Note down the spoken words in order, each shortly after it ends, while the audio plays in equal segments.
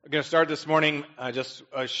We're going to start this morning just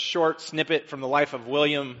a short snippet from the life of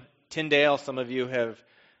William Tyndale. Some of you have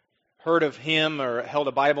heard of him or held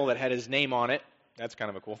a Bible that had his name on it. That's kind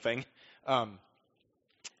of a cool thing.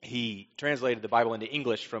 He translated the Bible into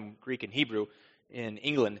English from Greek and Hebrew in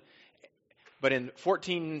England. But in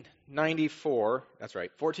 1494, that's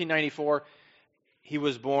right, 1494, he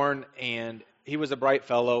was born, and he was a bright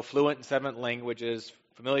fellow, fluent in 7 languages,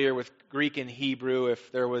 familiar with Greek and Hebrew.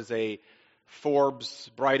 If there was a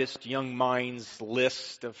Forbes Brightest Young Minds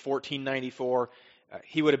list of 1494,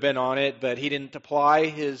 he would have been on it, but he didn't apply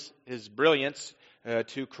his brilliance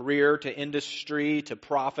to career, to industry, to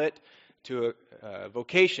profit, to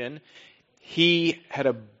vocation. He had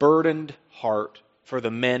a burdened heart for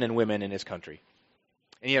the men and women in his country.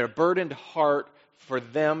 And he had a burdened heart for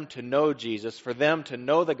them to know Jesus, for them to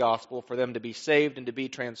know the gospel, for them to be saved and to be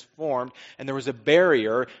transformed. And there was a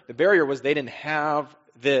barrier. The barrier was they didn't have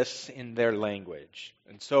this in their language.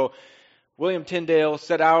 And so William Tyndale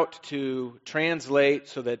set out to translate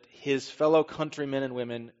so that his fellow countrymen and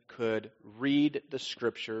women could read the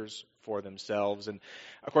scriptures for themselves. And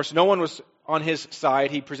of course, no one was on his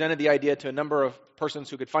side. He presented the idea to a number of persons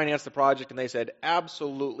who could finance the project, and they said,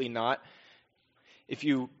 absolutely not. If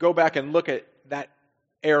you go back and look at that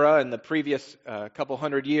era and the previous couple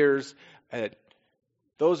hundred years,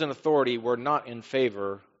 those in authority were not in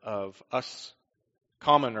favor of us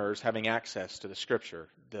commoners having access to the Scripture.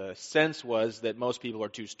 The sense was that most people are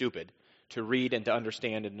too stupid to read and to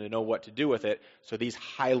understand and to know what to do with it. So these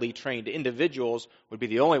highly trained individuals would be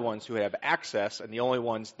the only ones who have access and the only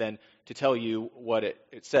ones then to tell you what it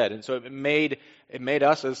said. And so it made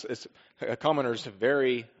us as commoners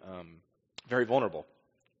very vulnerable.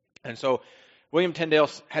 And so William Tyndale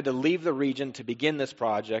had to leave the region to begin this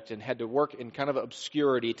project and had to work in kind of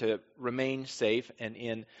obscurity to remain safe. And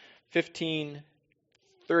in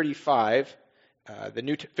 1525,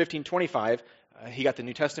 1525, he got the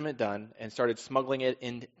New Testament done and started smuggling it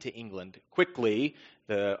into England. Quickly,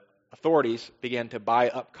 the authorities began to buy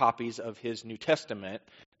up copies of his New Testament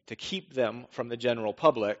to keep them from the general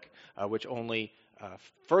public, which only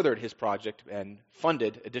furthered his project and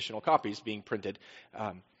funded additional copies being printed.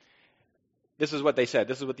 This is what they said.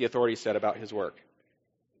 This is what the authorities said about his work.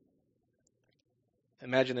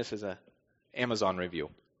 Imagine this as an Amazon review.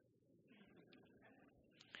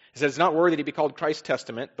 It says, it's not worthy to be called Christ's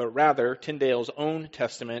testament, but rather Tyndale's own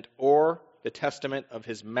testament or the testament of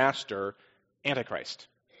his master, Antichrist.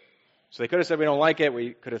 So they could have said we don't like it.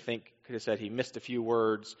 We could have said he missed a few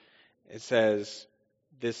words. It says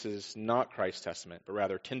this is not Christ's testament, but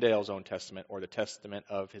rather Tyndale's own testament or the testament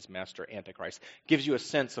of his master, Antichrist. Gives you a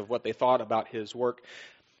sense of what they thought about his work.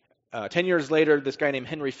 10 years later, this guy named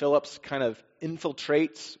Henry Phillips kind of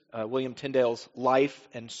infiltrates William Tyndale's life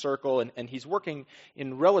and circle, and he's working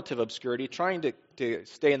in relative obscurity, trying to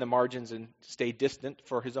stay in the margins and stay distant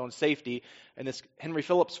for his own safety. And this Henry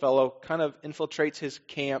Phillips fellow kind of infiltrates his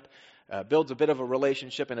camp, builds a bit of a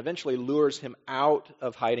relationship, and eventually lures him out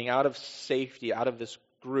of hiding, out of safety, out of this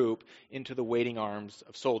group, into the waiting arms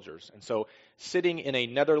of soldiers. And so, sitting in a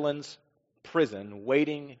Netherlands prison,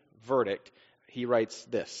 waiting verdict, he writes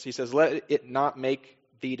this. He says, let it not make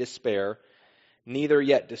thee despair, neither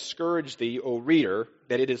yet discourage thee, O reader,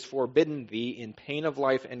 that it is forbidden thee in pain of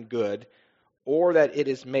life and good, or that it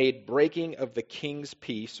is made breaking of the king's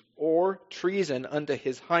peace, or treason unto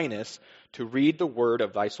his highness, to read the word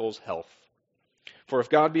of thy soul's health. For if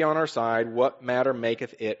God be on our side, what matter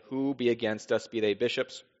maketh it who be against us, be they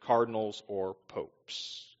bishops, cardinals, or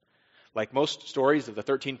popes? Like most stories of the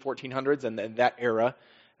 1400s and that era,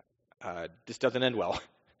 this doesn't end well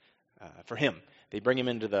for him. They bring him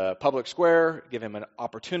into the public square, give him an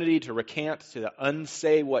opportunity to recant, to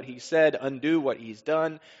unsay what he said, undo what he's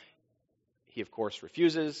done. He, of course,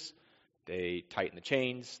 refuses. They tighten the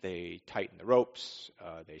chains, they tighten the ropes,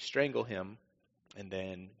 they strangle him, and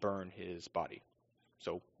then burn his body.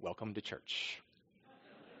 So, welcome to church.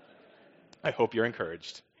 I hope you're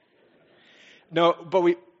encouraged. No, but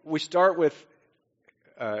we start with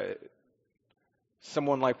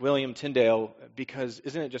someone like William Tyndale, because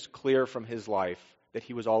isn't it just clear from his life that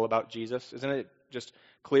he was all about Jesus? Isn't it just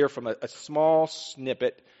clear from a small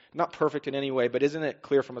snippet, not perfect in any way, but isn't it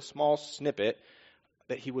clear from a small snippet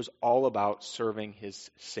that he was all about serving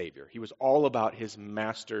his Savior? He was all about his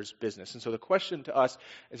master's business. And so the question to us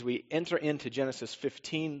as we enter into Genesis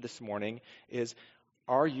 15 this morning is,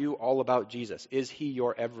 are you all about Jesus? Is he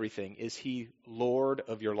your everything? Is he Lord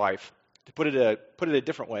of your life? To put it a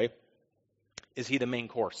different way, is he the main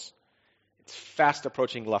course? It's fast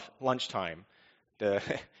approaching lunchtime.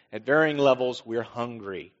 At varying levels, we're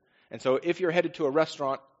hungry. And so if you're headed to a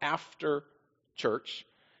restaurant after church,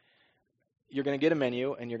 you're going to get a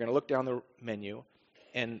menu, and you're going to look down the menu,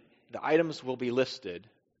 and the items will be listed,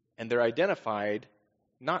 and they're identified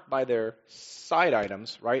not by their side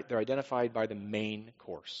items, right? They're identified by the main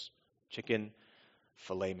course. Chicken,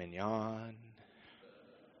 filet mignon,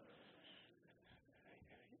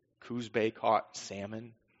 Coos Bay caught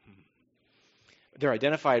salmon. They're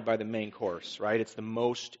identified by the main course, right? It's the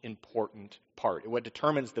most important part. What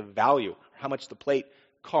determines the value, how much the plate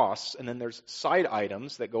costs, and then there's side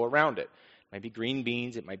items that go around it. It might be green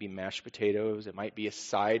beans, it might be mashed potatoes, it might be a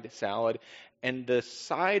side salad. And the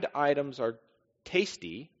side items are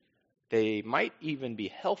tasty. They might even be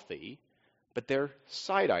healthy, but they're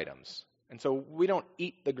side items. And so we don't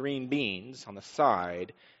eat the green beans on the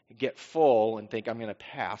side, get full, and think, I'm going to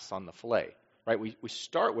pass on the filet. Right? We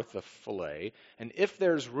start with the filet, and if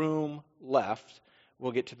there's room left,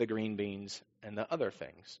 we'll get to the green beans and the other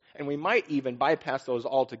things. And we might even bypass those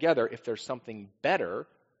altogether if there's something better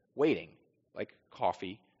waiting, like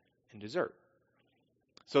coffee and dessert.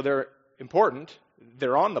 So they're important,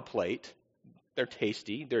 they're on the plate, they're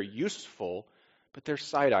tasty, they're useful, but they're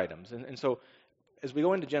side items. And so as we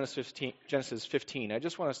go into Genesis 15, I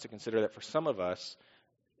just want us to consider that for some of us,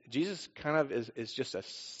 Jesus kind of is just a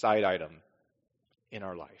side item in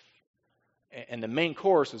our life. And the main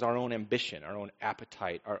course is our own ambition, our own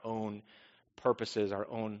appetite, our own purposes, our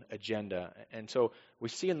own agenda. And so we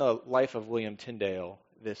see in the life of William Tyndale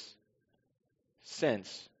this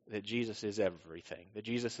sense that Jesus is everything, that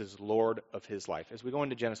Jesus is Lord of his life. As we go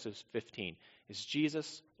into Genesis 15, is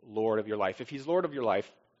Jesus Lord of your life? If he's Lord of your life,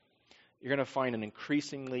 you're going to find an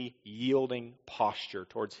increasingly yielding posture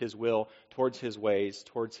towards his will, towards his ways,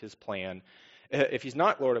 towards his plan. If he's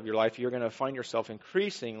not Lord of your life, you're going to find yourself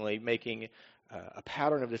increasingly making a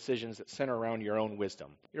pattern of decisions that center around your own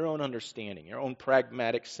wisdom, your own understanding, your own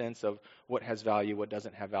pragmatic sense of what has value, what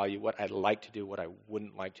doesn't have value, what I'd like to do, what I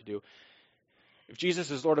wouldn't like to do. If Jesus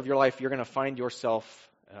is Lord of your life, you're going to find yourself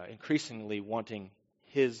increasingly wanting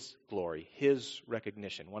his glory, his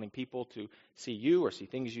recognition, wanting people to see you or see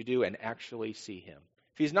things you do and actually see him.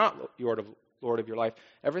 If he's not Lord of your life,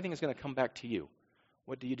 everything is going to come back to you.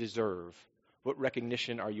 What do you deserve? What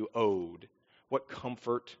recognition are you owed? What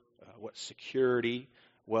comfort, what security,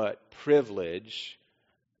 what privilege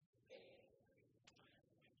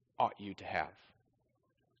ought you to have?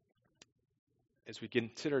 As we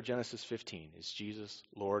consider Genesis 15, is Jesus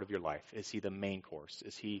Lord of your life? Is he the main course?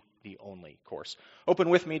 Is he the only course? Open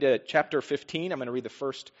with me to chapter 15. I'm going to read the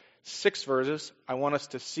first 6 verses. I want us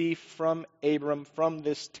to see from Abram, from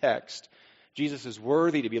this text, Jesus is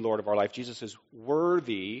worthy to be Lord of our life. Jesus is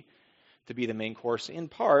worthy to be the main course, in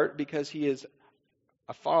part because he is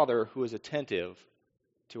a father who is attentive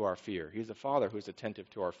to our fear. He's a father who is attentive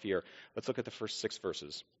to our fear. Let's look at the first 6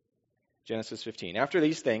 verses. Genesis 15. After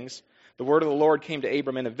these things, the word of the Lord came to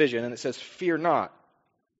Abram in a vision, and it says, "Fear not,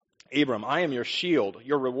 Abram, I am your shield.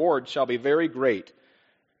 Your reward shall be very great."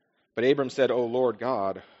 But Abram said, "O Lord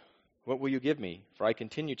God, what will you give me? For I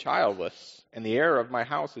continue childless, and the heir of my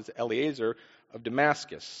house is Eliezer of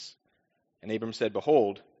Damascus." And Abram said,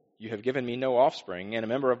 "Behold, you have given me no offspring, and a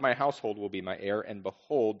member of my household will be my heir. And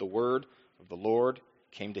behold, the word of the Lord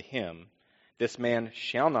came to him. This man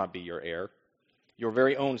shall not be your heir. Your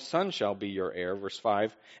very own son shall be your heir." Verse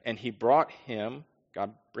 5, and he brought him,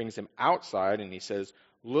 God brings him outside, and he says,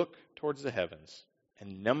 "Look towards the heavens,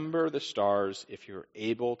 and number the stars, if you're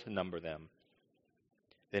able to number them."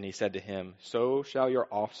 Then he said to him, "So shall your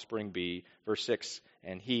offspring be." Verse 6,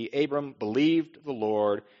 and he, Abram, believed the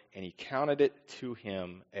Lord, and he counted it to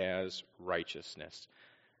him as righteousness.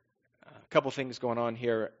 A couple things going on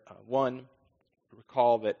here. One,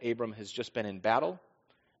 recall that Abram has just been in battle,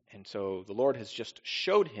 and so the Lord has just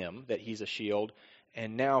showed him that he's a shield,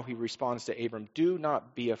 and now he responds to Abram, "Do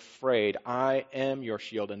not be afraid, I am your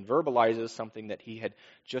shield," and verbalizes something that he had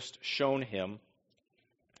just shown him.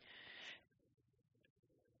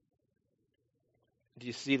 Do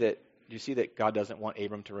you see that God doesn't want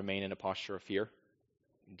Abram to remain in a posture of fear?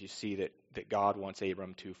 Do you see that God wants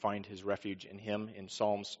Abram to find his refuge in him? In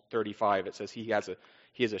Psalms 35, it says he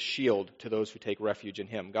is a shield to those who take refuge in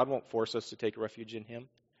him. God won't force us to take refuge in him,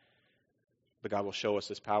 but God will show us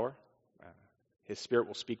his power. His Spirit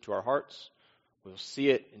will speak to our hearts. We'll see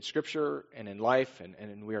it in Scripture and in life,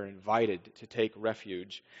 and we are invited to take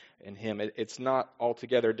refuge in him. It's not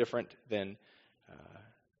altogether different than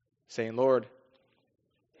saying, "Lord,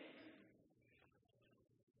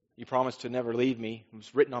 you promised to never leave me. It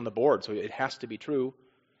was written on the board, so it has to be true.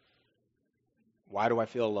 Why do I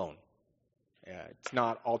feel alone?" It's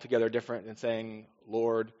not altogether different than saying,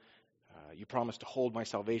 "Lord, you promised to hold my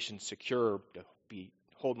salvation secure, to be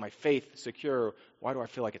hold my faith secure? Why do I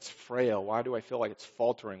feel like it's frail? Why do I feel like it's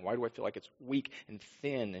faltering? Why do I feel like it's weak and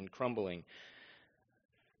thin and crumbling?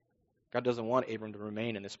 God doesn't want Abram to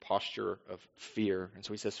remain in this posture of fear. And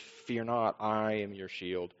so he says, fear not, I am your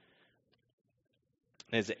shield.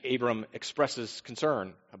 And as Abram expresses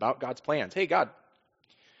concern about God's plans, hey, God,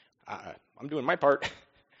 I'm doing my part.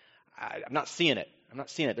 I'm not seeing it. I'm not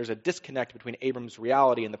seeing it. There's a disconnect between Abram's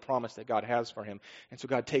reality and the promise that God has for him. And so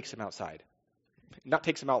God takes him outside. Not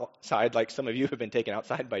takes him outside like some of you have been taken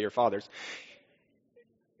outside by your fathers.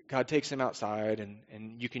 God takes him outside,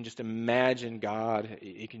 and you can just imagine God.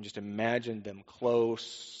 You can just imagine them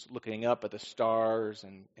close, looking up at the stars,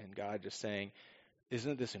 and God just saying,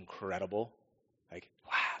 isn't this incredible? Like,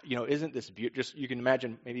 wow, isn't this beautiful? Just, you can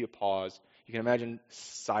imagine maybe a pause. You can imagine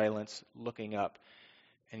silence, looking up.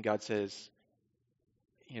 And God says,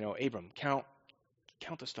 Abram, count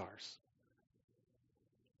the stars.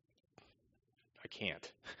 I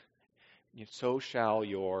can't. So shall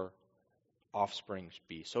your offspring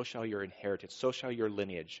be. So shall your inheritance. So shall your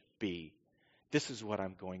lineage be. This is what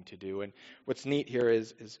I'm going to do. And what's neat here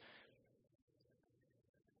is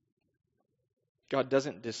God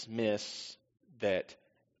doesn't dismiss that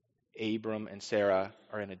Abram and Sarah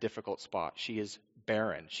are in a difficult spot. She is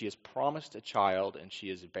barren. She is promised a child, and she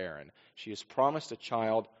is barren. She is promised a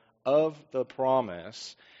child of the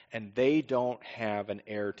promise, and they don't have an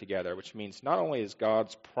heir together, which means not only is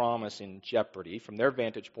God's promise in jeopardy, from their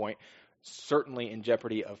vantage point, certainly in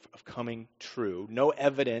jeopardy of coming true. No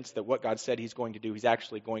evidence that what God said he's going to do, he's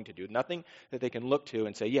actually going to do. Nothing that they can look to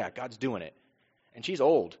and say, yeah, God's doing it. And she's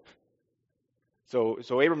old. So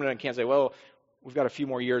Abram can't say, well, we've got a few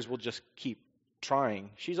more years, we'll just keep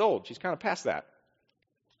trying. She's old. She's kind of past that.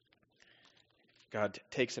 God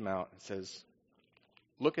takes him out and says,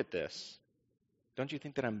 look at this. Don't you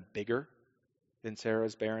think that I'm bigger than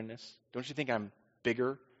Sarah's barrenness? Don't you think I'm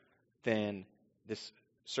bigger than this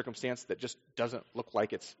circumstance that just doesn't look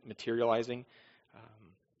like it's materializing?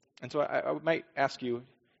 And so I might ask you,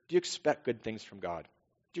 do you expect good things from God?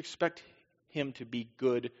 Do you expect him to be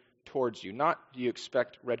good towards you? Not do you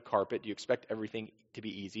expect red carpet? Do you expect everything to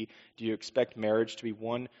be easy? Do you expect marriage to be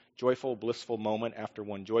one joyful, blissful moment after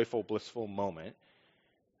one joyful, blissful moment?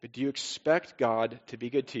 But do you expect God to be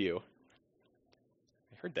good to you?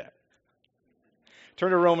 I heard that.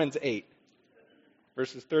 Turn to Romans 8,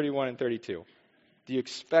 verses 31 and 32. Do you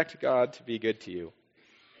expect God to be good to you?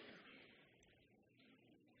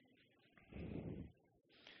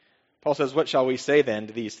 Paul says, what shall we say then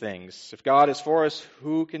to these things? If God is for us,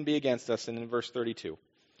 who can be against us? And in verse 32,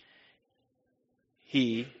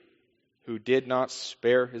 he who did not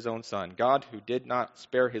spare his own son, God who did not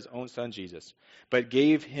spare his own son Jesus, but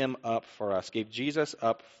gave him up for us, gave Jesus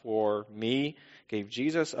up for me, gave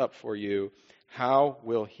Jesus up for you, how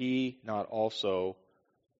will he not also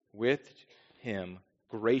with him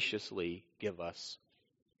graciously give us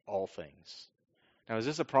all things? Now, is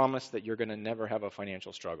this a promise that you're going to never have a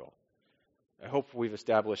financial struggle? I hope we've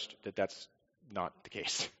established that that's not the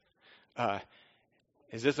case.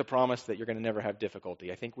 Is this a promise that you're going to never have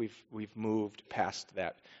difficulty? I think we've moved past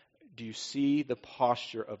that. Do you see the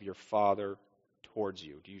posture of your Father towards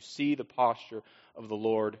you? Do you see the posture of the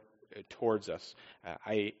Lord towards us?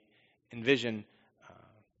 I envision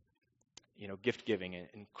gift giving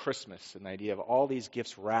and Christmas, and the idea of all these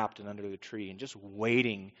gifts wrapped and under the tree, and just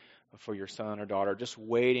waiting for your son or daughter, just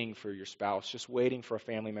waiting for your spouse, just waiting for a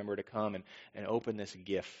family member to come and open this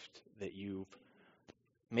gift that you've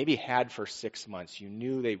maybe had for 6 months. You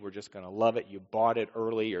knew they were just going to love it. You bought it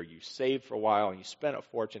early, or you saved for a while and you spent a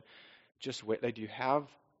fortune. Just wait. Do you have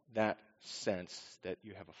that sense that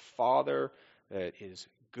you have a Father that is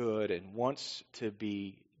good and wants to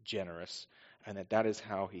be generous, and that is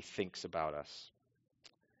how he thinks about us?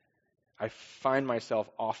 I find myself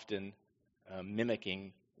often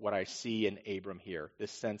mimicking what I see in Abram here,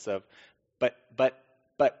 this sense of, but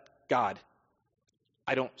God,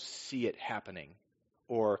 I don't see it happening,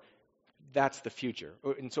 or that's the future.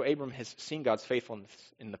 And so Abram has seen God's faithfulness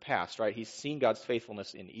in the past, right? He's seen God's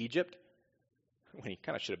faithfulness in Egypt, when he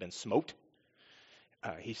kind of should have been smoked.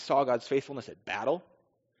 He saw God's faithfulness at battle,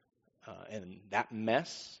 and that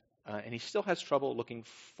mess, and he still has trouble looking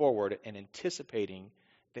forward and anticipating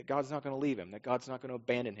that God's not going to leave him, that God's not going to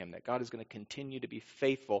abandon him, that God is going to continue to be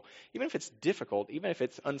faithful, even if it's difficult, even if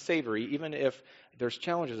it's unsavory, even if there's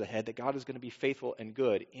challenges ahead, that God is going to be faithful and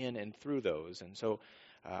good in and through those. And so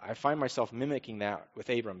I find myself mimicking that with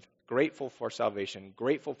Abram, grateful for salvation,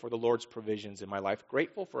 grateful for the Lord's provisions in my life,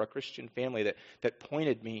 grateful for a Christian family that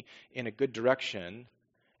pointed me in a good direction,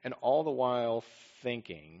 and all the while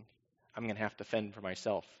thinking, I'm going to have to fend for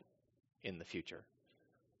myself in the future.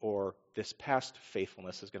 or this past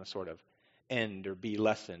faithfulness is going to sort of end or be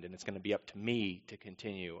lessened, and it's going to be up to me to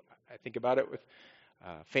continue. I think about it with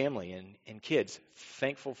family and kids.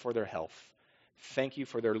 Thankful for their health. Thank you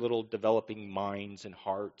for their little developing minds and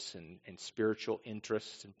hearts and spiritual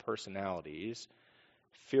interests and personalities.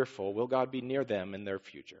 Fearful, will God be near them in their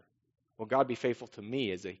future? Will God be faithful to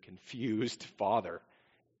me as a confused father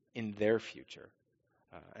in their future?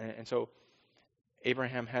 And so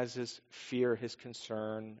Abraham has his fear, his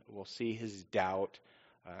concern. We'll see his doubt.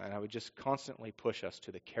 And I would just constantly push us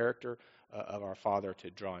to the character of our Father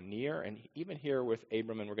to draw near. And even here with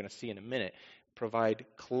Abram, and we're going to see in a minute, provide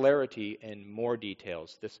clarity and more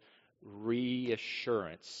details. This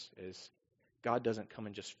reassurance is God doesn't come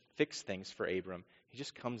and just fix things for Abram. He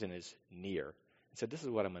just comes and is near and said, this is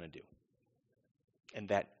what I'm going to do. And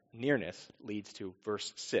that nearness leads to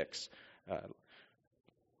verse 6.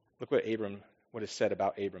 Look what is said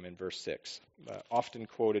about Abram in verse 6. Often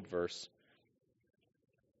quoted verse.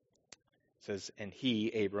 It says, and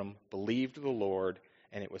he, Abram, believed the Lord,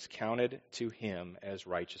 and it was counted to him as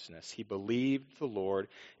righteousness. He believed the Lord,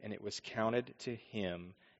 and it was counted to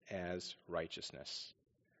him as righteousness.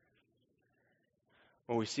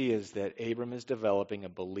 What we see is that Abram is developing a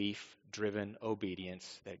belief-driven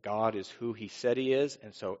obedience, that God is who he said he is,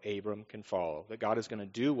 and so Abram can follow. That God is going to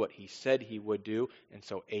do what he said he would do, and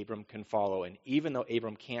so Abram can follow. And even though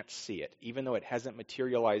Abram can't see it, even though it hasn't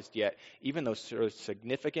materialized yet, even though there's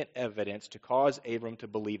significant evidence to cause Abram to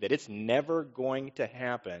believe that it's never going to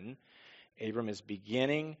happen, Abram is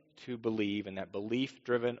beginning to believe, and that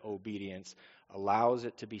belief-driven obedience allows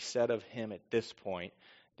it to be said of him at this point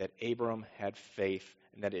that Abram had faith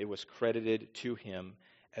and that it was credited to him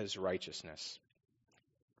as righteousness.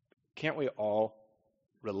 Can't we all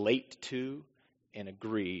relate to and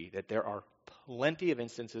agree that there are plenty of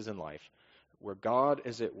instances in life where God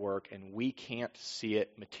is at work and we can't see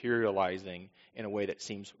it materializing in a way that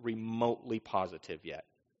seems remotely positive yet?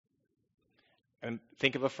 And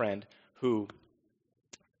think of a friend who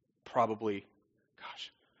probably,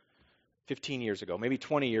 15 years ago, maybe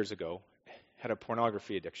 20 years ago, had a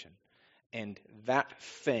pornography addiction. And that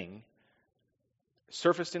thing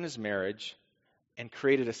surfaced in his marriage and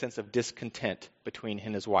created a sense of discontent between he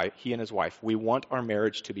and his wife. We want our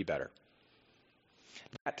marriage to be better.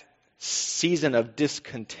 That season of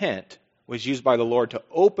discontent was used by the Lord to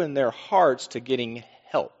open their hearts to getting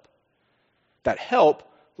help. That help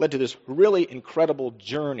led to this really incredible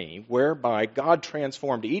journey whereby God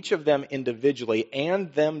transformed each of them individually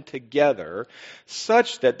and them together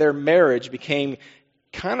such that their marriage became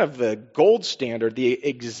kind of the gold standard, the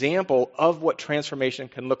example of what transformation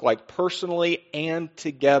can look like personally and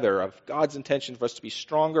together, of God's intention for us to be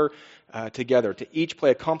stronger together, to each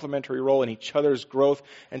play a complementary role in each other's growth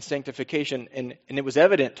and sanctification. And it was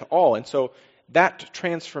evident to all. And so that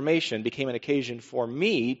transformation became an occasion for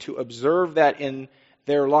me to observe that in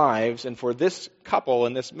their lives, and for this couple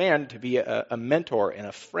and this man to be a mentor and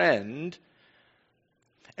a friend.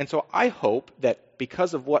 And so I hope that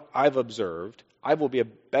because of what I've observed, I will be a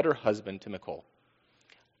better husband to Nicole.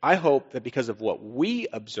 I hope that because of what we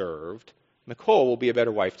observed, Nicole will be a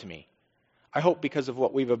better wife to me. I hope because of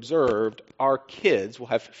what we've observed, our kids will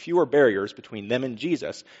have fewer barriers between them and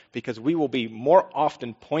Jesus, because we will be more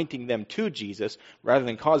often pointing them to Jesus rather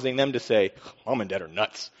than causing them to say, Mom and Dad are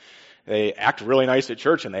nuts. They act really nice at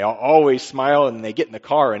church, and they always smile, and they get in the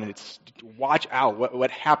car, and it's, watch out, what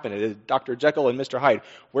happened? Dr. Jekyll and Mr. Hyde,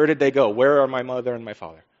 where did they go? Where are my mother and my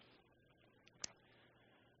father?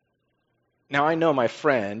 Now, I know my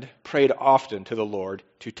friend prayed often to the Lord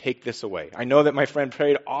to take this away. I know that my friend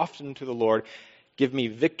prayed often to the Lord, give me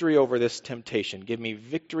victory over this temptation. Give me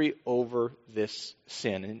victory over this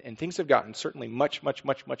sin. And things have gotten certainly much, much,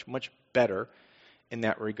 much, much, much better in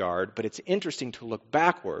that regard. But it's interesting to look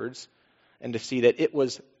backwards and to see that it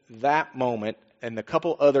was that moment and the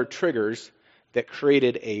couple other triggers that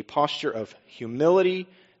created a posture of humility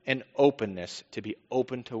and openness to be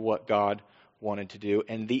open to what God wanted to do.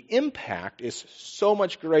 And the impact is so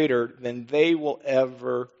much greater than they will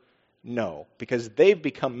ever know, because they've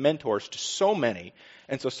become mentors to so many.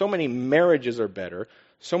 And so many marriages are better.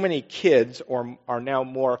 So many kids are now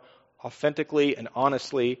more authentically and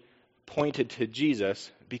honestly pointed to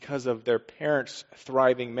Jesus because of their parents'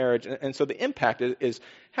 thriving marriage. And so the impact is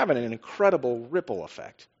having an incredible ripple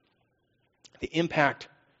effect. The impact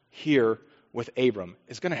here with Abram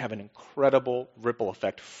is going to have an incredible ripple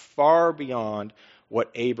effect far beyond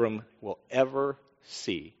what Abram will ever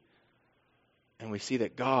see. And we see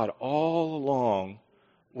that God all along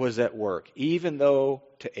was at work, even though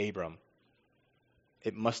to Abram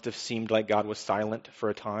it must have seemed like God was silent for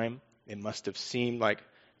a time. It must have seemed like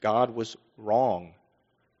God was wrong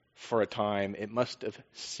for a time, it must have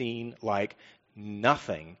seemed like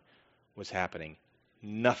nothing was happening.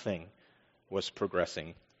 Nothing was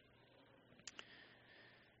progressing.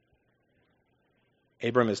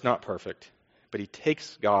 Abram is not perfect, but he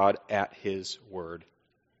takes God at his word.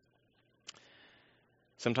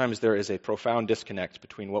 Sometimes there is a profound disconnect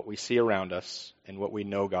between what we see around us and what we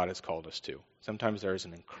know God has called us to. Sometimes there is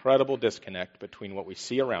an incredible disconnect between what we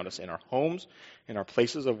see around us in our homes, in our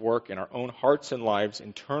places of work, in our own hearts and lives,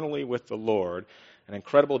 internally with the Lord, an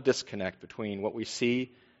incredible disconnect between what we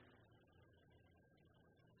see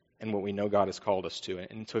and what we know God has called us to.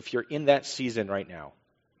 And so if you're in that season right now,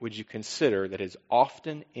 would you consider that it's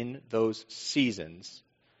often in those seasons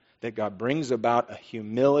that God brings about a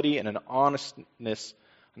humility and an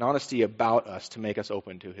honesty about us to make us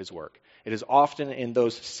open to his work. It is often in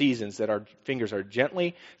those seasons that our fingers are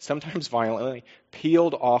gently, sometimes violently,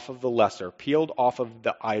 peeled off of the lesser, peeled off of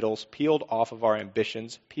the idols, peeled off of our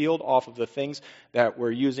ambitions, peeled off of the things that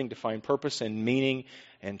we're using to find purpose and meaning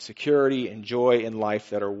and security and joy in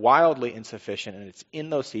life that are wildly insufficient. And it's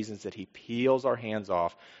in those seasons that he peels our hands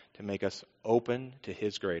off to make us open to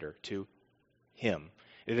his greater, to him.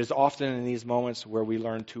 It is often in these moments where we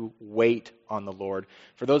learn to wait on the Lord.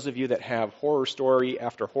 For those of you that have horror story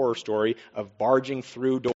after horror story of barging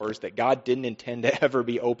through doors that God didn't intend to ever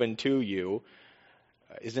be open to you,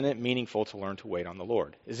 isn't it meaningful to learn to wait on the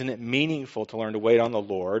Lord? Isn't it meaningful to learn to wait on the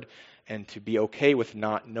Lord and to be okay with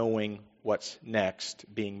not knowing what's next,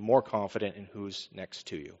 being more confident in who's next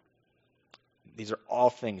to you? These are all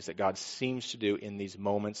things that God seems to do in these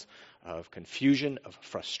moments of confusion, of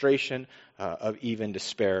frustration, of even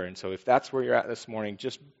despair. And so if that's where you're at this morning,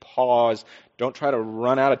 just pause. Don't try to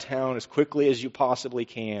run out of town as quickly as you possibly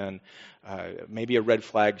can. Maybe a red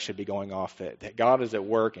flag should be going off that God is at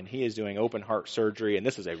work and he is doing open heart surgery, and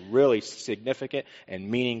this is a really significant and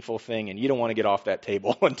meaningful thing, and you don't want to get off that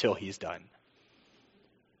table until he's done.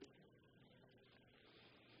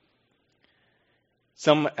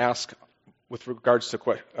 Some ask, with regards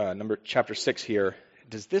to chapter 6 here,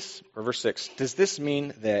 verse 6, does this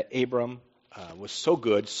mean that Abram was so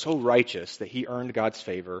good, so righteous, that he earned God's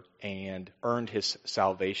favor and earned his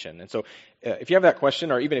salvation? And so if you have that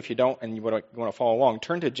question, or even if you don't and you want to follow along,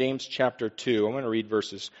 turn to James chapter 2. I'm going to read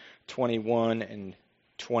verses 21 and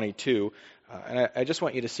 22. And I just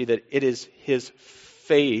want you to see that it is his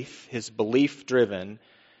faith, his belief-driven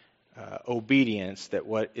obedience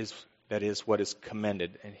that is what is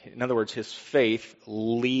commended. And in other words, his faith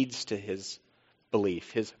leads to his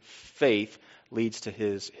belief. His faith leads to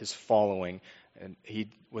his following. And he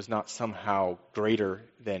was not somehow greater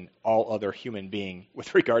than all other human being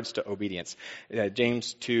with regards to obedience.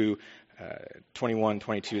 James 2, 21,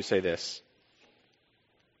 22 say this.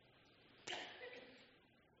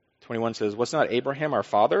 21 says, "Was not Abraham our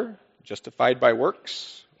father justified by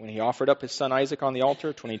works when he offered up his son Isaac on the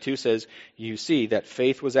altar?" 22 says, "You see that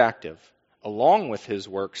faith was active along with his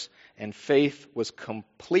works, and faith was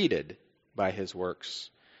completed by his works."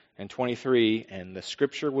 And 23, "And the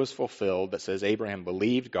scripture was fulfilled that says Abraham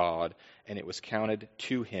believed God, and it was counted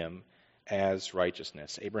to him as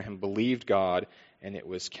righteousness." Abraham believed God, and it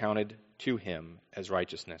was counted to him as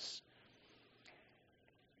righteousness.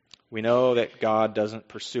 We know that God doesn't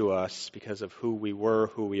pursue us because of who we were,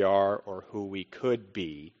 who we are, or who we could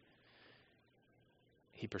be.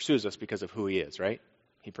 He pursues us because of who he is, right?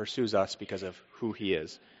 He pursues us because of who he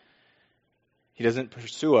is. He doesn't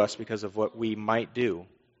pursue us because of what we might do.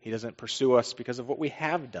 He doesn't pursue us because of what we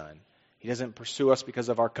have done. He doesn't pursue us because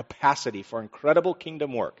of our capacity for incredible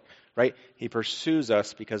kingdom work, right? He pursues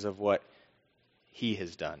us because of what he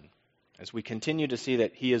has done. As we continue to see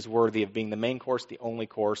that he is worthy of being the main course, the only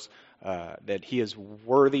course, that he is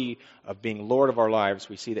worthy of being Lord of our lives,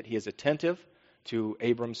 we see that he is attentive to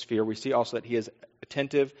Abram's fear. We see also that he is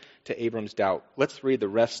attentive to Abram's doubt. Let's read the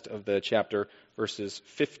rest of the chapter,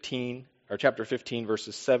 chapter 15,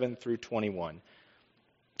 verses 7 through 21.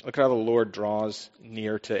 Look how the Lord draws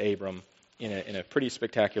near to Abram in a pretty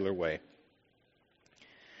spectacular way.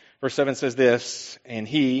 Verse 7 says this, "And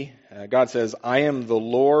God says, I am the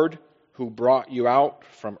Lord who brought you out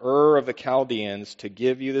from Ur of the Chaldeans to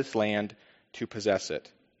give you this land to possess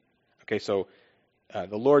it." Okay, so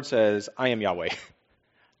the Lord says, I am Yahweh.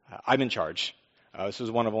 I'm in charge. This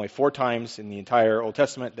is one of only 4 times in the entire Old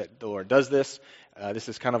Testament that the Lord does this. This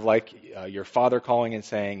is kind of like your father calling and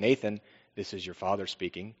saying, "Nathan, this is your father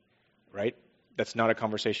speaking," right? That's not a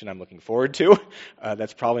conversation I'm looking forward to.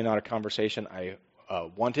 That's probably not a conversation I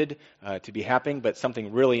wanted to be happening, but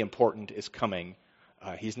something really important is coming.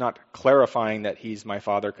 He's not clarifying that he's my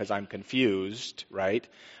father because I'm confused, right?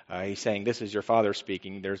 He's saying, this is your father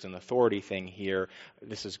speaking. There's an authority thing here.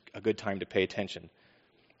 This is a good time to pay attention.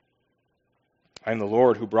 I am the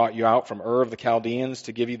Lord who brought you out from Ur of the Chaldeans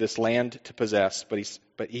to give you this land to possess.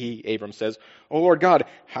 But Abram says, O Lord God,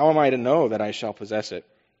 how am I to know that I shall possess it?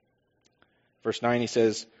 Verse 9, he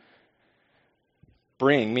says,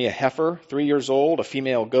 bring me a heifer, 3 years old, a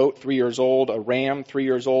female goat, 3 years old, a ram, 3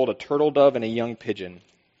 years old, a turtle dove, and a young pigeon.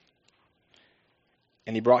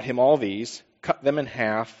 And he brought him all these, cut them in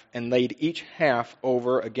half, and laid each half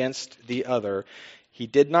over against the other. He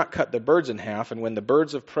did not cut the birds in half, and when the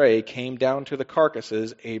birds of prey came down to the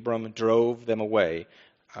carcasses, Abram drove them away.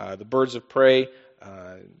 The birds of prey,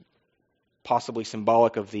 possibly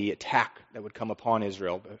symbolic of the attack that would come upon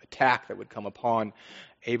Israel, the attack that would come upon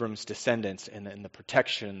Abram's descendants, and the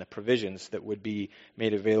protection and the provisions that would be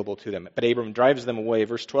made available to them. But Abram drives them away.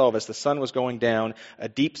 Verse 12, as the sun was going down, a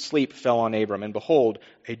deep sleep fell on Abram, and behold,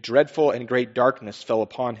 a dreadful and great darkness fell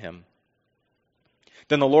upon him.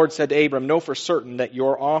 Then the Lord said to Abram, know for certain that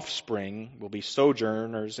your offspring will be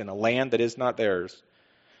sojourners in a land that is not theirs,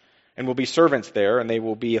 and will be servants there, and they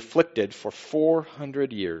will be afflicted for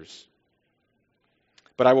 400 years.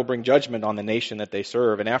 But I will bring judgment on the nation that they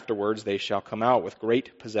serve, and afterwards they shall come out with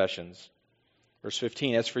great possessions. Verse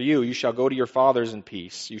 15, as for you, you shall go to your fathers in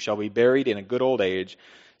peace. You shall be buried in a good old age.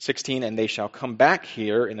 16, and they shall come back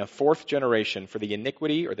here in the 4th generation, for the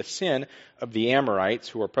iniquity or the sin of the Amorites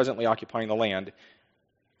who are presently occupying the land,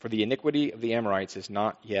 for the iniquity of the Amorites is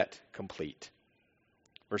not yet complete.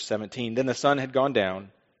 Verse 17, then the sun had gone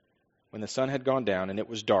down. When the sun had gone down and it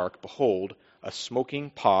was dark, behold, a smoking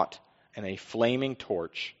pot and a flaming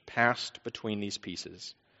torch passed between these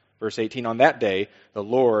pieces. Verse 18, on that day the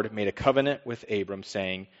Lord made a covenant with Abram,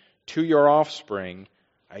 saying, to your offspring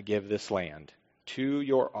I give this land. To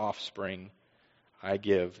your offspring I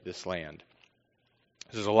give this land.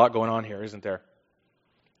 There's a lot going on here, isn't there?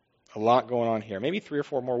 A lot going on here. Maybe 3 or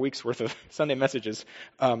 4 more weeks worth of Sunday messages,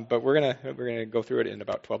 but we're gonna go through it in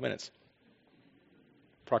about 12 minutes,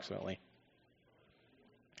 approximately.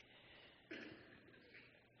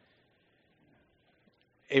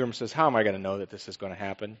 Abram says, how am I going to know that this is going to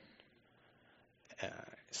happen?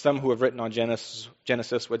 Some who have written on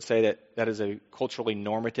Genesis would say that that is a culturally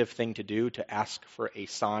normative thing to do, to ask for a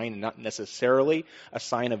sign, and not necessarily a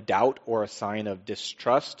sign of doubt or a sign of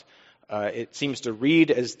distrust. It seems to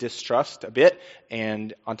read as distrust a bit,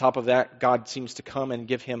 and on top of that, God seems to come and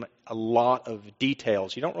give him a lot of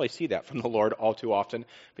details. You don't really see that from the Lord all too often,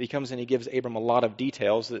 but he comes and he gives Abram a lot of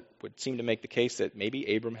details that would seem to make the case that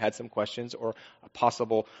maybe Abram had some questions or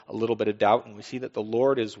a little bit of doubt, and we see that the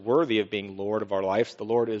Lord is worthy of being Lord of our lives. The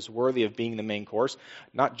Lord is worthy of being the main course,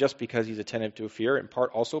 not just because he's attentive to fear, in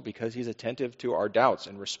part also because he's attentive to our doubts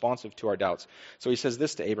and responsive to our doubts. So he says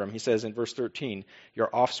this to Abram. He says in verse 13, your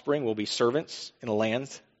offspring will be servants in a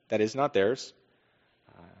land that is not theirs.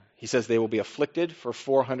 He says they will be afflicted for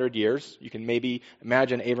 400 years. You can maybe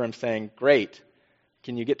imagine Abram saying, great,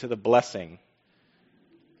 can you get to the blessing?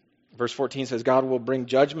 Verse 14 says, God will bring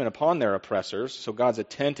judgment upon their oppressors. So God's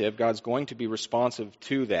attentive. God's going to be responsive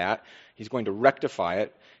to that. He's going to rectify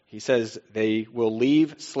it. He says they will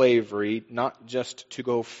leave slavery, not just to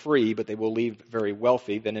go free, but they will leave very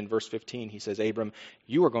wealthy. Then in verse 15, he says, Abram,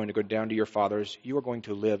 you are going to go down to your fathers. You are going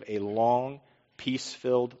to live a long,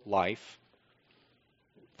 peace-filled life.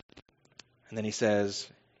 And then he says,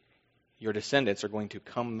 your descendants are going to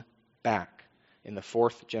come back in the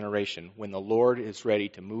 4th generation when the Lord is ready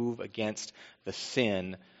to move against the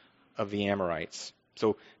sin of the Amorites.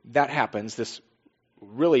 So that happens, this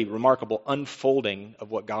really remarkable unfolding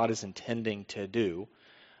of what God is intending to do.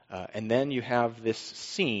 And then you have this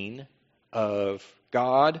scene of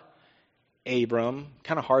God, Abram,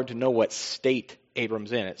 kind of hard to know what state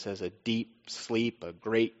Abram's in. It says a deep sleep, a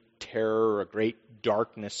great terror, a great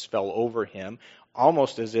darkness fell over him,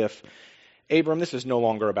 almost as if, Abram, this is no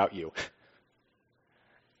longer about you.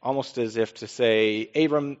 Almost as if to say,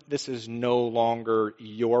 Abram, this is no longer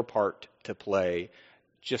your part to play.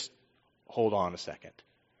 Just hold on a second.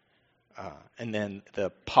 And then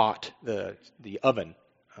the pot, the oven,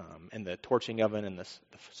 and the torching oven and the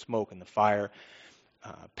smoke and the fire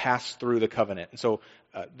pass through the covenant. And so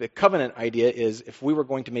the covenant idea is if we were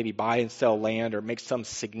going to maybe buy and sell land or make some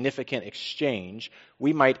significant exchange,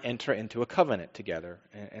 we might enter into a covenant together.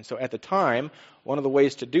 And so at the time, one of the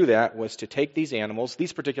ways to do that was to take these animals.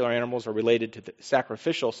 These particular animals are related to the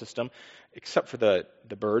sacrificial system, except for the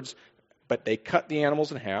birds, but they cut the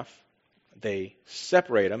animals in half. They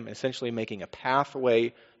separate them, essentially making a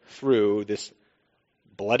pathway through this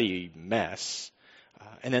bloody mess.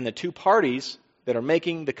 And then the two parties that are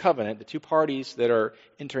making the covenant, the two parties that are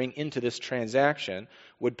entering into this transaction,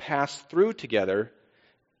 would pass through together,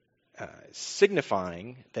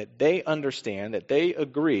 signifying that they understand, that they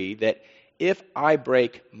agree that if I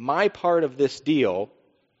break my part of this deal,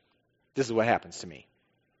 this is what happens to me.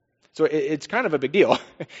 So it's kind of a big deal.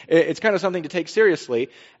 It's kind of something to take seriously.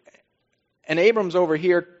 And Abram's over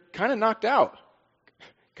here kind of knocked out,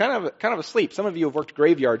 kind of asleep. Some of you have worked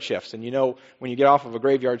graveyard shifts, and you know when you get off of a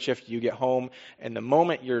graveyard shift, you get home, and the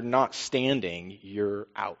moment you're not standing, you're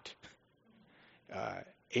out.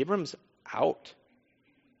 Abram's out.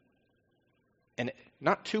 And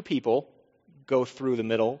not two people go through the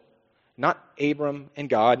middle. Not Abram and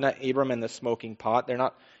God, not Abram and the smoking pot. They're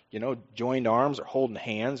not, joined arms or holding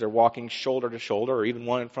hands or walking shoulder to shoulder or even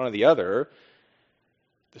one in front of the other.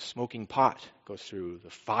 The smoking pot goes through. The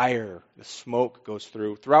fire, the smoke goes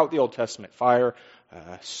through. Throughout the Old Testament, fire,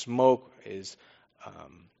 smoke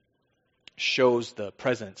shows the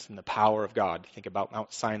presence and the power of God. Think about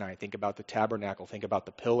Mount Sinai. Think about the tabernacle. Think about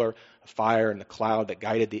the pillar of fire and the cloud that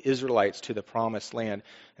guided the Israelites to the promised land.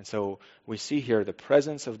 And so we see here the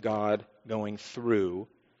presence of God going through,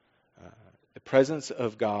 the presence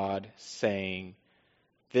of God saying,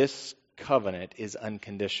 this covenant is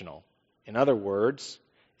unconditional. In other words,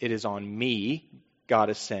 it is on me, God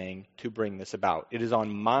is saying, to bring this about. It is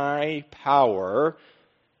on my power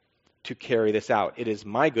to carry this out. It is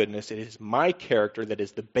my goodness, it is my character that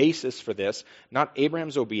is the basis for this, not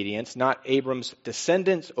Abraham's obedience, not Abram's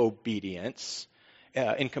descendants' obedience,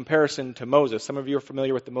 in comparison to Moses. Some of you are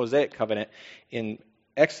familiar with the Mosaic covenant. In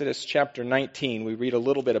Exodus chapter 19, we read a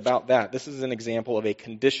little bit about that. This is an example of a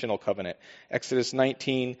conditional covenant. Exodus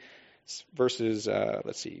 19, verses,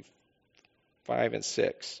 5 and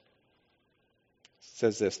 6.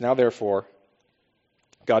 Says this, now therefore,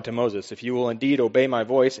 God to Moses, if you will indeed obey my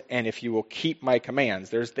voice, and if you will keep my commands.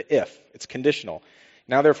 There's the if. It's conditional.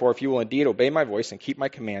 Now therefore, if you will indeed obey my voice and keep my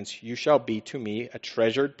commands, you shall be to me a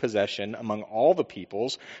treasured possession among all the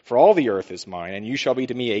peoples, for all the earth is mine, and you shall be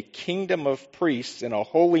to me a kingdom of priests and a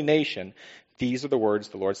holy nation. These are the words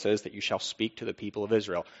the Lord says that you shall speak to the people of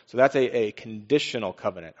Israel. So that's a conditional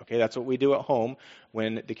covenant. Okay, that's what we do at home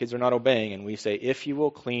when the kids are not obeying, and we say, if you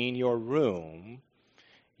will clean your room,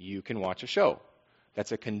 you can watch a show.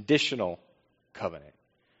 That's a conditional covenant.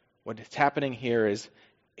 What's happening here is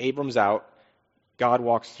Abram's out. God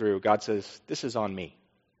walks through. God says, this is on me.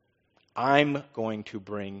 I'm going to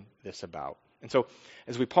bring this about. And so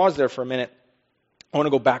as we pause there for a minute, I want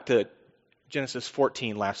to go back to Genesis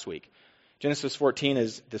 14 last week. Genesis 14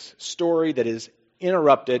 is this story that is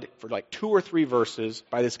interrupted for like 2 or 3 verses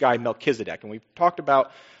by this guy Melchizedek. And we talked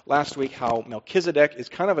about last week how Melchizedek is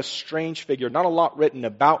kind of a strange figure, not a lot written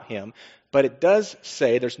about him, but it does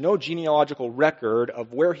say there's no genealogical record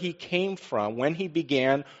of where he came from, when he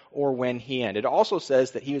began, or when he ended. It also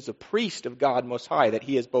says that he is a priest of God Most High, that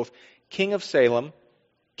he is both king of Salem,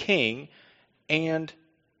 king, and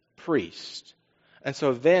priest. And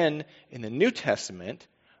so then in the New Testament,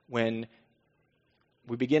 when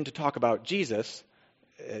we begin to talk about Jesus,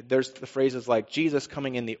 there's the phrases like Jesus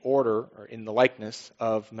coming in the order or in the likeness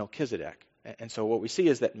of Melchizedek. And so what we see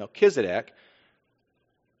is that Melchizedek,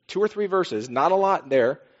 2 or 3 verses, not a lot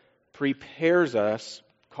there, prepares us,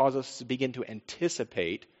 causes us to begin to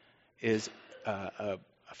anticipate, is a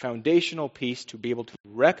foundational piece to be able to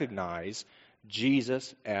recognize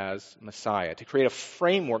Jesus as Messiah, to create a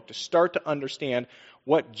framework to start to understand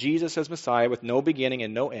what Jesus as Messiah with no beginning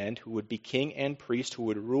and no end, who would be king and priest, who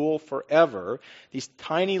would rule forever. These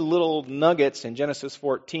tiny little nuggets in Genesis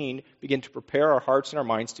 14 begin to prepare our hearts and our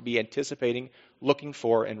minds to be anticipating, looking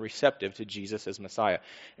for, and receptive to Jesus as Messiah.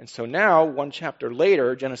 And so now, 1 chapter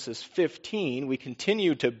later, Genesis 15, we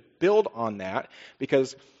continue to build on that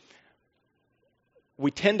because we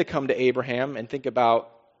tend to come to Abraham and think about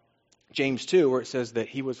James 2, where it says that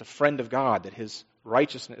he was a friend of God, that his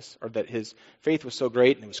righteousness, or that his faith was so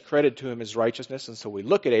great and it was credited to him as righteousness. And so we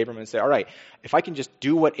look at Abram and say, all right, if I can just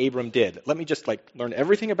do what Abram did, let me just learn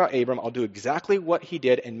everything about Abram, I'll do exactly what he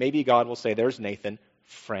did, and maybe God will say, there's Nathan,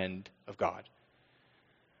 friend of God.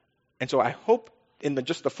 And so I hope in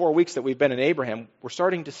just the 4 weeks that we've been in Abraham, we're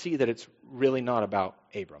starting to see that it's really not about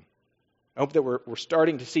Abram. I hope that we're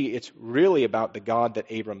starting to see it's really about the God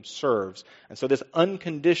that Abram serves. And so this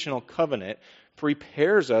unconditional covenant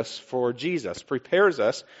prepares us for Jesus, prepares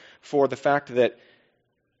us for the fact that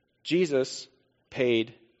Jesus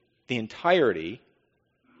paid the entirety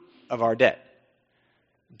of our debt.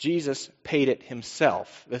 Jesus paid it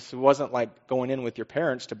himself. This wasn't like going in with your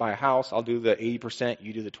parents to buy a house. I'll do the 80%,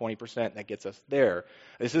 you do the 20%, that gets us there.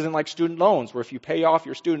 This isn't like student loans, where if you pay off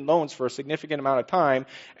your student loans for a significant amount of time,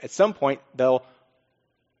 at some point they'll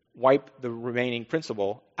wipe the remaining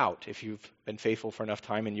principal out if you've been faithful for enough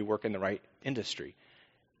time and you work in the right industry.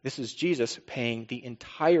 This is Jesus paying the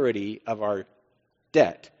entirety of our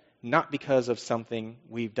debt. not because of something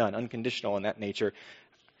we've done, unconditional in that nature.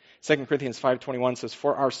 2 Corinthians 5:21 says,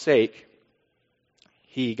 "For our sake,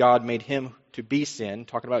 God, made him to be sin,"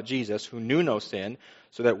 talking about Jesus, "who knew no sin,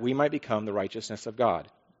 so that we might become the righteousness of God."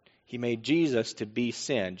 He made Jesus to be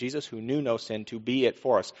sin, Jesus who knew no sin, to be it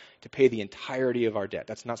for us, to pay the entirety of our debt.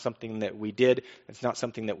 That's not something that we did. That's not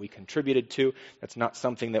something that we contributed to. That's not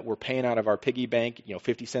something that we're paying out of our piggy bank,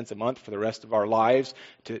 50 cents a month for the rest of our lives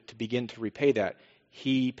to begin to repay that.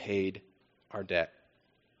 He paid our debt.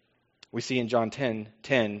 We see in John 10,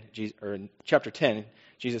 or in chapter 10,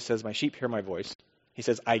 Jesus says, "My sheep hear my voice." He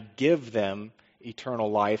says, "I give them eternal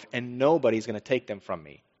life, and nobody's going to take them from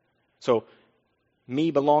me." So,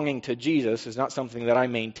 me belonging to Jesus is not something that I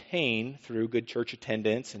maintain through good church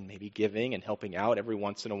attendance and maybe giving and helping out every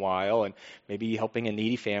once in a while and maybe helping a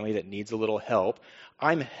needy family that needs a little help.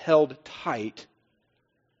 I'm held tight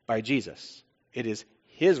by Jesus. It is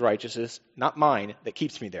his righteousness, not mine, that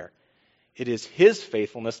keeps me there. It is his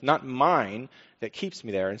faithfulness, not mine, that keeps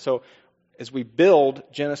me there. And so as we build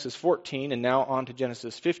Genesis 14 and now on to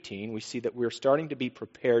Genesis 15, we see that we're starting to be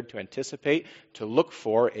prepared to anticipate, to look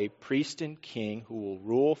for a priest and king who will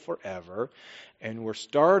rule forever. And we're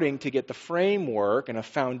starting to get the framework and a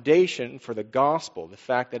foundation for the gospel, the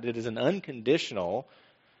fact that it is an unconditional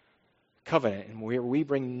covenant and where we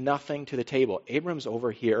bring nothing to the table. Abram's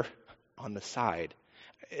over here on the side.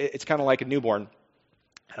 It's kind of like a newborn.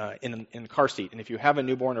 In a car seat. And if you have a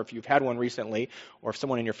newborn or if you've had one recently or if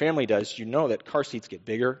someone in your family does, you know that car seats get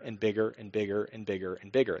bigger and bigger and bigger and bigger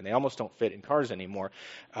and bigger. And they almost don't fit in cars anymore.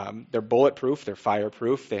 They're bulletproof. They're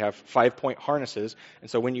fireproof. They have 5-point harnesses. And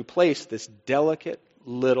so when you place this delicate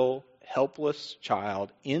little helpless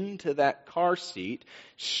child into that car seat,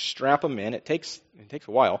 strap them in. It takes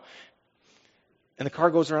a while. And the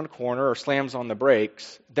car goes around a corner or slams on the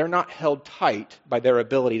brakes, they're not held tight by their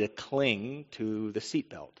ability to cling to the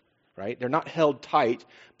seatbelt, right? They're not held tight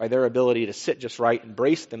by their ability to sit just right and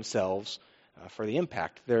brace themselves for the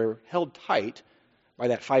impact. They're held tight by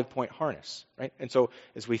that 5-point harness, right? And so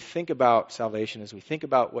as we think about salvation, as we think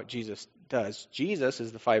about what Jesus does, Jesus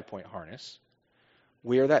is the 5-point harness.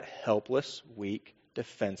 We are that helpless, weak,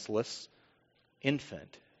 defenseless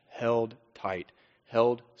infant, held tight,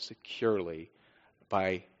 held securely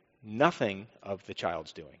by nothing of the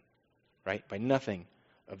child's doing, right? By nothing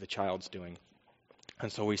of the child's doing. And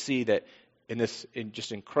so we see that in this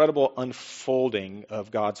just incredible unfolding of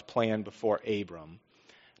God's plan before Abram,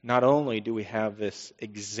 not only do we have this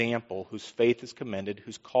example whose faith is commended,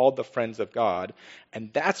 who's called the friends of God,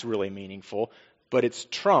 and that's really meaningful, but it's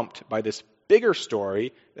trumped by this bigger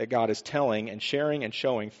story that God is telling and sharing and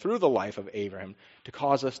showing through the life of Abraham to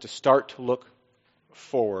cause us to start to look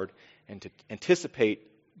forward and to anticipate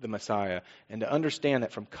the Messiah and to understand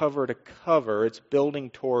that from cover to cover it's building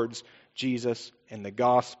towards Jesus and the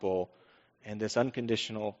gospel, and this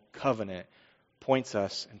unconditional covenant points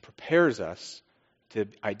us and prepares us to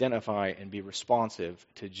identify and be responsive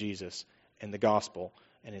to Jesus and the gospel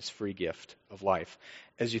and his free gift of life.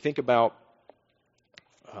 As you think about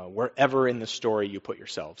wherever in the story you put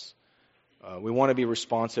yourselves, we want to be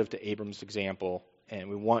responsive to Abram's example. And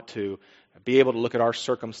we want to be able to look at our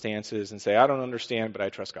circumstances and say, I don't understand, but I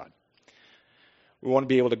trust God. We want to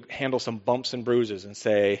be able to handle some bumps and bruises and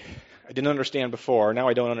say, I didn't understand before, now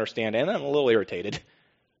I don't understand, and I'm a little irritated,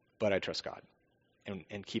 but I trust God,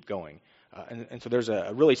 and keep going. And so there's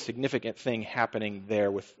a really significant thing happening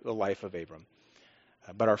there with the life of Abram.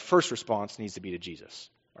 But our first response needs to be to Jesus.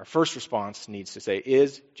 Our first response needs to say,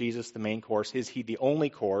 is Jesus the main course? Is he the only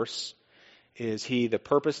course? Is he the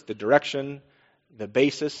purpose, the direction, the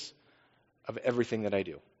basis of everything that I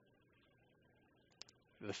do?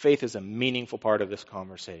 The faith is a meaningful part of this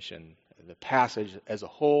conversation. The passage as a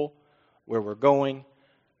whole, where we're going,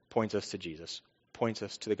 points us to Jesus, points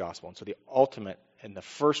us to the gospel. And so the ultimate and the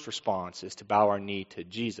first response is to bow our knee to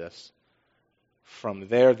Jesus. From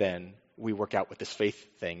there, then, we work out what this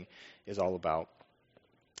faith thing is all about.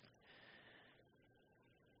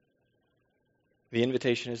 The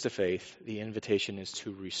invitation is to faith. The invitation is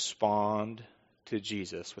to respond to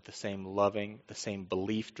Jesus with the same loving, the same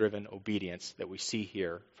belief-driven obedience that we see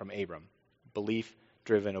here from Abram.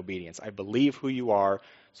 Belief-driven obedience. I believe who you are,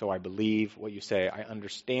 so I believe what you say. I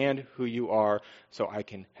understand who you are, so I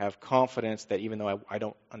can have confidence that even though I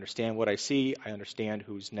don't understand what I see, I understand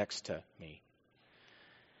who's next to me.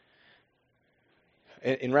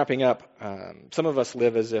 In wrapping up, some of us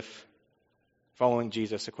live as if following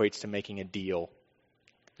Jesus equates to making a deal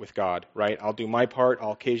with God, right? I'll do my part.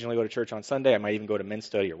 I'll occasionally go to church on Sunday. I might even go to men's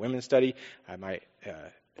study or women's study. I might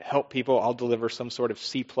help people. I'll deliver some sort of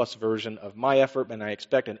C+ version of my effort, and I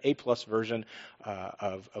expect an A+ version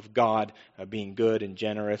of God being good and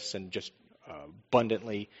generous and just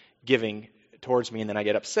abundantly giving towards me, and then I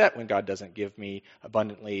get upset when God doesn't give me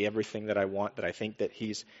abundantly everything that I want, that I think that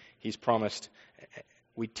He's promised.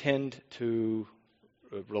 We tend to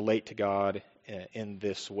relate to God in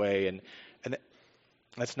this way, and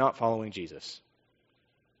that's not following Jesus.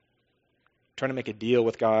 Trying to make a deal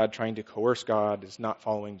with God, trying to coerce God is not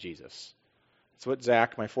following Jesus. It's what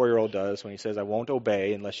Zach, my 4-year-old, does when he says, "I won't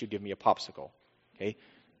obey unless you give me a popsicle." Okay,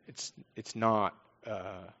 it's not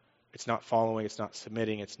following, it's not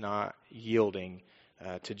submitting, it's not yielding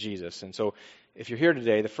to Jesus. And so, if you're here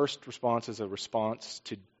today, the first response is a response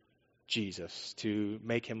to Jesus, to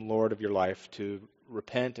make Him Lord of your life, to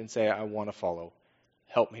repent and say, "I want to follow.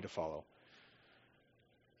 Help me to follow."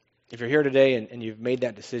 If you're here today and you've made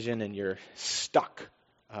that decision and you're stuck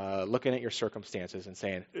looking at your circumstances and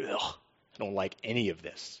saying, "Ugh, I don't like any of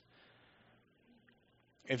this."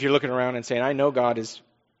 If you're looking around and saying, "I know God has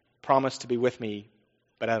promised to be with me,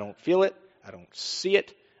 but I don't feel it, I don't see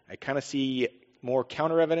it, I kind of see more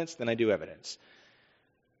counter evidence than I do evidence."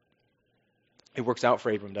 It works out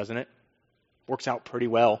for Abram, doesn't it? Works out pretty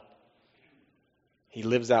well. He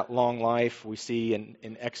lives that long life. We see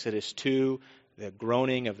in Exodus 2, the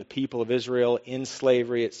groaning of the people of Israel in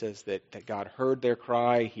slavery. It says that God heard their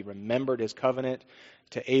cry. He remembered His covenant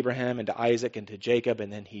to Abraham and to Isaac and to Jacob,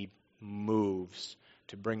 and then He moves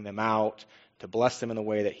to bring them out, to bless them in the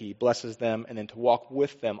way that He blesses them, and then to walk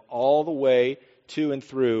with them all the way to and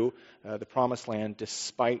through the promised land,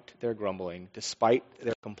 despite their grumbling, despite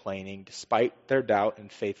their complaining, despite their doubt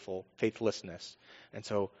and faithlessness. And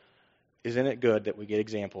so, isn't it good that we get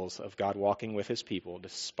examples of God walking with His people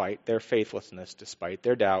despite their faithlessness, despite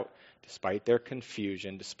their doubt, despite their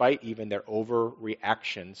confusion, despite even their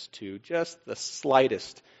overreactions to just the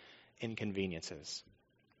slightest inconveniences?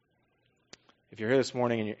 If you're here this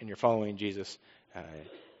morning and you're following Jesus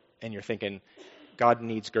and you're thinking, God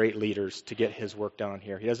needs great leaders to get His work done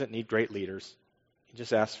here. He doesn't need great leaders. He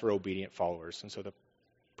just asks for obedient followers. And so the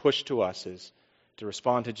push to us is to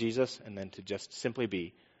respond to Jesus and then to just simply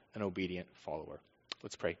be an obedient follower.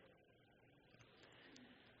 Let's pray.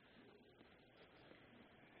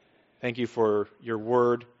 Thank you for your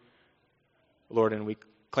word, Lord, and we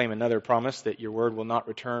claim another promise that your word will not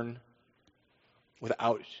return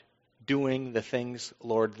without doing the things,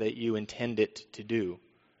 Lord, that you intend it to do.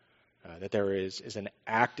 That there is an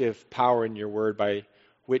active power in your word by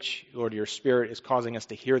which, Lord, your Spirit is causing us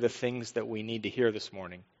to hear the things that we need to hear this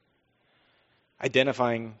morning.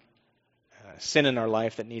 Identifying sin in our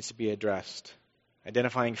life that needs to be addressed.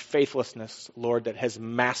 Identifying faithlessness, Lord, that has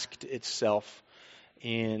masked itself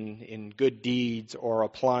in good deeds or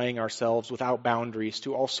applying ourselves without boundaries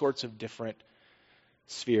to all sorts of different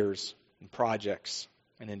spheres and projects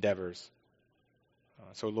and endeavors.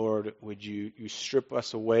 So, Lord, would you strip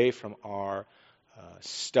us away from our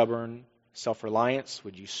stubborn self-reliance?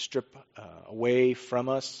 Would you strip away from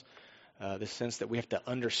us the sense that we have to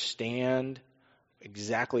understand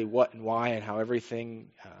exactly what and why and how everything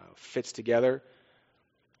fits together?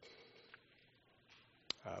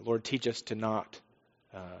 Lord, teach us to not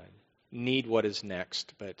need what is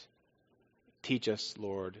next, but teach us,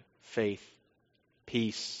 Lord, faith,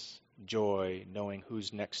 peace, joy, knowing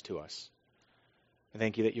who's next to us. I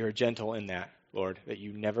thank you that you're gentle in that, Lord, that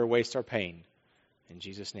you never waste our pain. In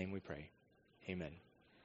Jesus' name we pray. Amen.